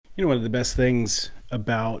One of the best things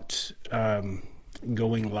about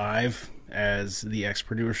going live as the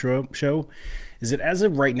Xpreneur show is that as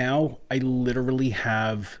of right now, I literally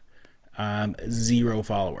have zero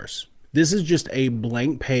followers. This is just a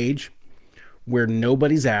blank page where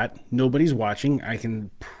nobody's watching. I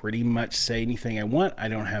can pretty much say anything I want. I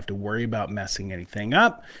don't have to worry about messing anything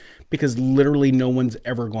up because literally no one's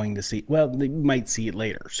ever going to see. Well, they might see it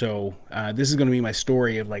later. So this is going to be my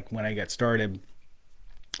story of like when I got started,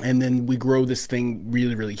 and then we grow this thing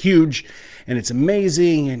really, really huge, and it's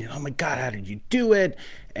amazing, and oh my god, how did you do it?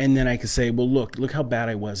 And then I could say, well, look how bad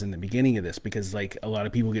I was in the beginning of this, because like a lot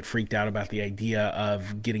of people get freaked out about the idea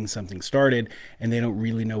of getting something started and they don't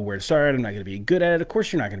really know where to start. I'm not going to be good at it. Of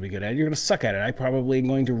course you're not going to be good at it. You're going to suck at it. I probably am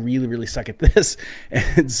going to really, really suck at this.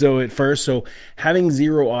 And so at first, so having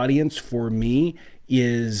zero audience for me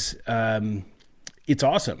is it's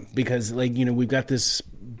awesome, because like we've got this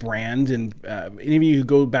brand, and any of you who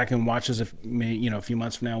go back and watch us a few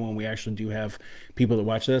months from now, when we actually do have people that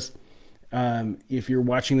watch this, if you're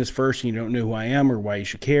watching this first and you don't know who I am or why you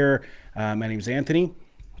should care, my name is Anthony.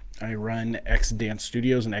 I run X Dance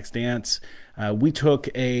Studios and X Dance. We took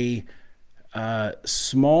a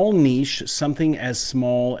small niche, something as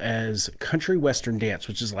small as country western dance,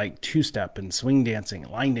 which is like two-step and swing dancing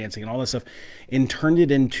and line dancing and all this stuff, and turned it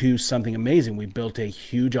into something amazing. We built a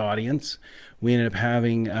huge audience. We ended up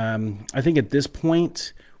having, I think at this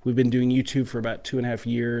point, we've been doing YouTube for about 2.5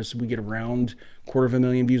 years. We get around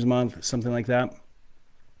 250,000 views a month, something like that.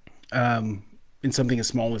 In something as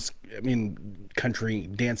small as, country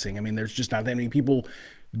dancing. There's just not that many people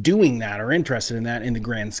doing that or interested in that in the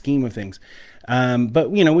grand scheme of things.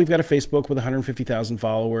 But we've got a Facebook with 150,000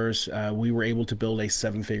 followers. We were able to build a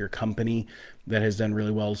 7-figure company that has done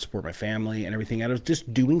really well to support my family and everything out of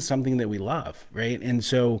just doing something that we love, right? And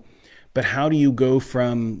so, but how do you go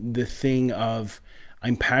from the thing of,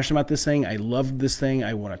 I'm passionate about this thing, I love this thing,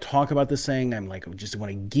 I want to talk about this thing, I'm like, I just want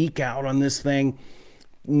to geek out on this thing,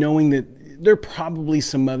 knowing that there are probably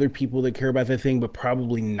some other people that care about that thing, but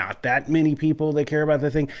probably not that many people that care about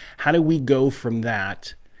that thing. How do we go from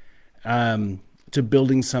that to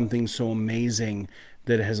building something so amazing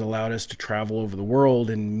that has allowed us to travel over the world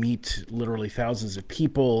and meet literally thousands of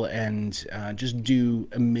people and just do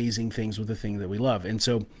amazing things with the thing that we love? And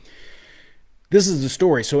so this is the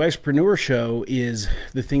story. So Xpreneur Show is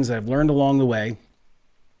the things that I've learned along the way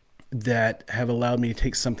that have allowed me to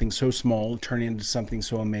take something so small, turn it into something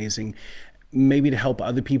so amazing, maybe to help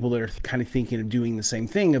other people that are kind of thinking of doing the same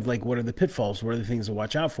thing, of like, what are the pitfalls? What are the things to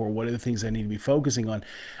watch out for? What are the things I need to be focusing on?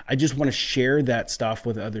 I just want to share that stuff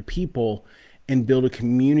with other people and build a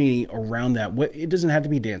community around that. It doesn't have to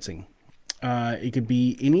be dancing. It could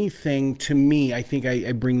be anything. To me, I think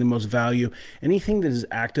I bring the most value. Anything that is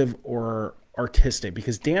active or artistic,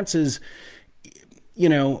 because dance is,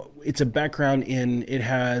 it's a background it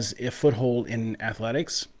has a foothold in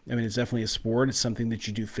athletics. It's definitely a sport. It's something that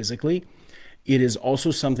you do physically. It is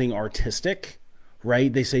also something artistic,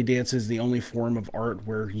 right? They say dance is the only form of art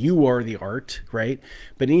where you are the art, right?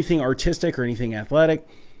 But anything artistic or anything athletic,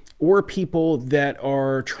 or people that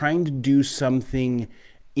are trying to do something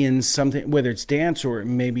in something, whether it's dance or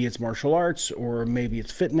maybe it's martial arts or maybe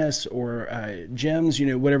it's fitness or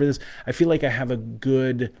gyms, whatever it is. I feel like I have a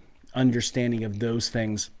good understanding of those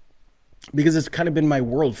things because it's kind of been my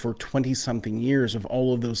world for 20 something years of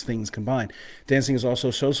all of those things combined. Dancing is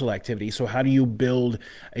also social activity. So how do you build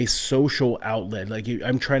a social outlet? Like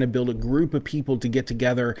I'm trying to build a group of people to get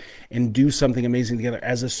together and do something amazing together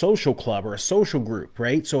as a social club or a social group,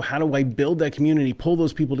 right? So how do I build that community, pull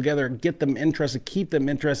those people together, get them interested, keep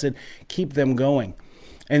them going?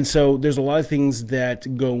 And so there's a lot of things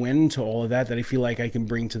that go into all of that I feel like I can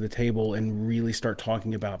bring to the table and really start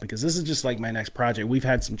talking about, because this is just like my next project. We've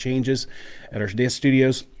had some changes at our dance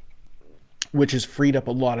studios, which has freed up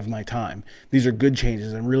a lot of my time. These are good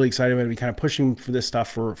changes. I'm really excited about it. We're kind of pushing for this stuff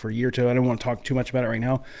for a year or two. I don't want to talk too much about it right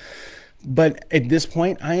now. But at this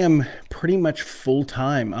point, I am pretty much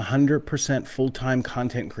full-time, 100% full-time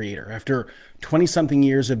content creator. After 20-something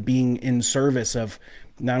years of being in service of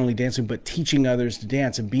not only dancing, but teaching others to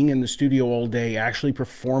dance and being in the studio all day, actually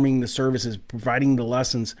performing the services, providing the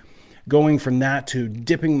lessons, going from that to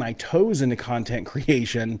dipping my toes into content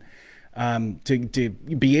creation, to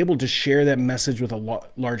be able to share that message with a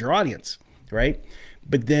larger audience, right?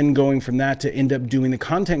 But then going from that to end up doing the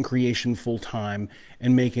content creation full time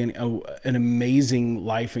and making an amazing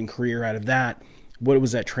life and career out of that. What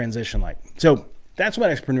was that transition like? So that's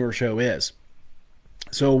what Xpreneur Show is.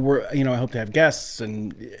 So I hope to have guests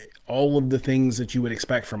and all of the things that you would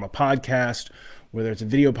expect from a podcast, whether it's a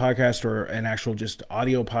video podcast or an actual just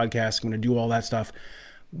audio podcast. I'm going to do all that stuff.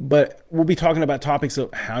 But we'll be talking about topics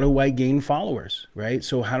of how do I gain followers, right?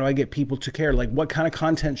 So how do I get people to care? Like, what kind of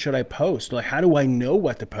content should I post? Like, how do I know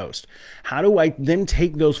what to post? How do I then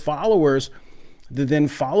take those followers that then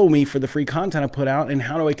follow me for the free content I put out, and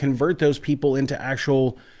how do I convert those people into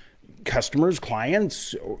actual customers,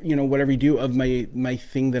 clients, whatever you do of my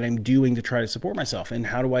thing that I'm doing to try to support myself? And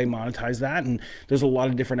how do I monetize that? And there's a lot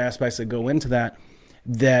of different aspects that go into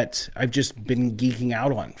that I've just been geeking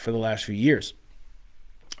out on for the last few years.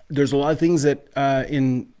 There's a lot of things that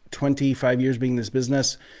in 25 years being in this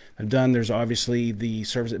business I've done. There's obviously the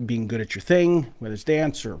service of being good at your thing, whether it's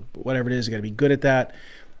dance or whatever it is. You got to be good at that.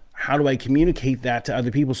 How do I communicate that to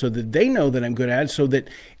other people so that they know that I'm good at it, so that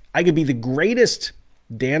I could be the greatest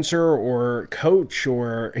dancer or coach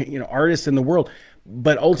or artist in the world,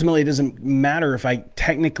 but ultimately it doesn't matter if I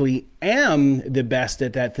technically am the best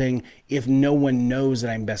at that thing if no one knows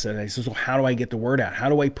that I'm best at it. So how do I get the word out? How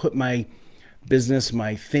do I put my business,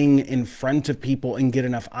 my thing in front of people and get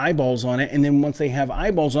enough eyeballs on it? And then once they have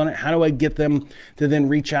eyeballs on it, how do I get them to then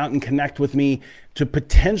reach out and connect with me to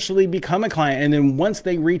potentially become a client? And then once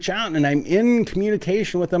they reach out and I'm in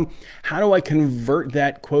communication with them, how do I convert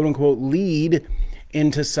that quote unquote lead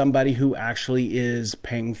into somebody who actually is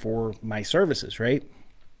paying for my services, right?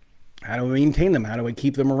 How do I maintain them? How do I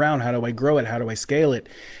keep them around? How do I grow it? How do I scale it?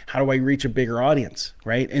 How do I reach a bigger audience,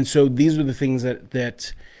 right? And so these are the things that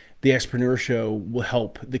the XPreneur Show will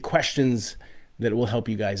help, the questions that will help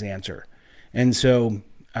you guys answer. And so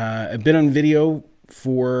I've been on video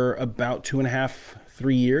for about 2.5,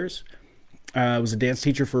 3 years. I was a dance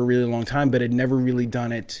teacher for a really long time, but had never really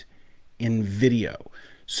done it in video.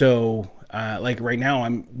 So like right now,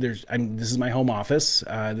 this is my home office.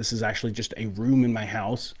 This is actually just a room in my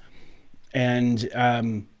house.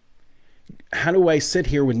 And how do I sit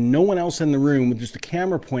here with no one else in the room with just a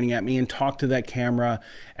camera pointing at me and talk to that camera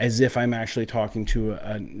as if I'm actually talking to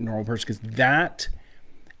a normal person? Because that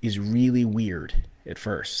is really weird at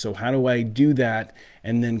first. So how do I do that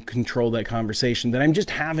and then control that conversation that I'm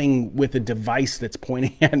just having with a device that's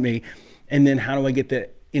pointing at me? And then how do I get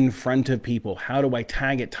that in front of people? How do I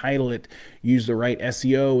tag it, title it, use the right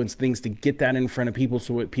SEO and things to get that in front of people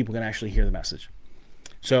so that people can actually hear the message?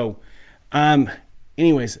 So,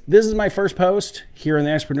 anyways, this is my first post here on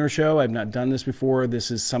the XPreneur Show. I've not done this before. This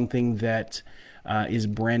is something that is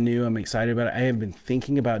brand new. I'm excited about it. I have been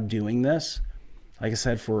thinking about doing this, like I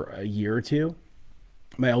said, for a year or two.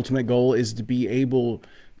 My ultimate goal is to be able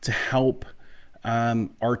to help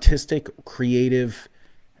artistic, creative,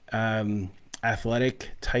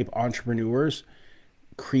 athletic type entrepreneurs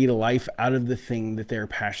create a life out of the thing that they're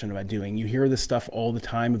passionate about doing. You hear this stuff all the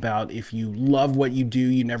time about if you love what you do,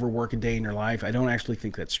 you never work a day in your life. I don't actually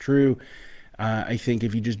think that's true. I think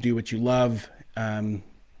if you just do what you love, you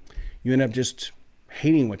end up just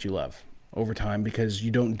hating what you love over time because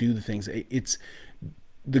you don't do the things. It's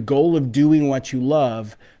the goal of doing what you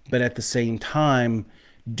love, but at the same time,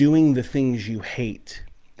 doing the things you hate.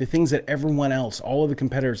 The things that everyone else, all of the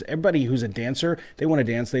competitors, everybody who's a dancer, they want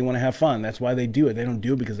to dance, they want to have fun. That's why they do it. They don't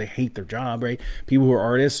do it because they hate their job, right? People who are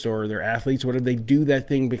artists or they're athletes, whatever, they do that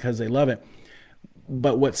thing because they love it.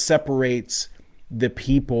 But what separates the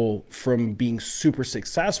people from being super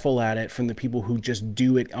successful at it from the people who just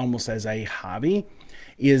do it almost as a hobby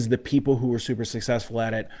is the people who are super successful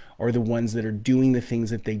at it are the ones that are doing the things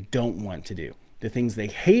that they don't want to do. The things they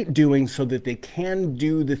hate doing so that they can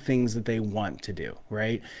do the things that they want to do,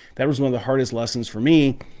 right? That was one of the hardest lessons for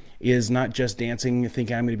me, is not just dancing,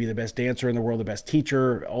 thinking I'm going to be the best dancer in the world, the best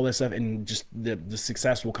teacher, all this stuff, and just the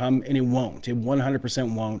success will come, and it won't. It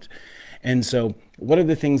 100% won't. And so what are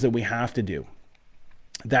the things that we have to do?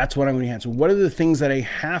 That's what I'm going to answer. What are the things that I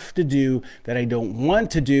have to do that I don't want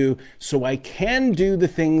to do so I can do the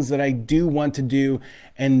things that I do want to do?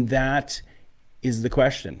 And that is the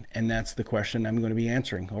question. And that's the question I'm going to be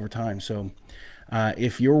answering over time. So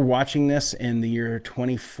if you're watching this in the year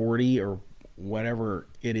 2040 or whatever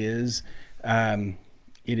it is right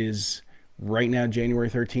now, January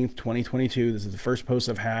 13th, 2022. This is the first post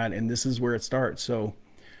I've had, and this is where it starts. So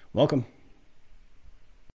welcome.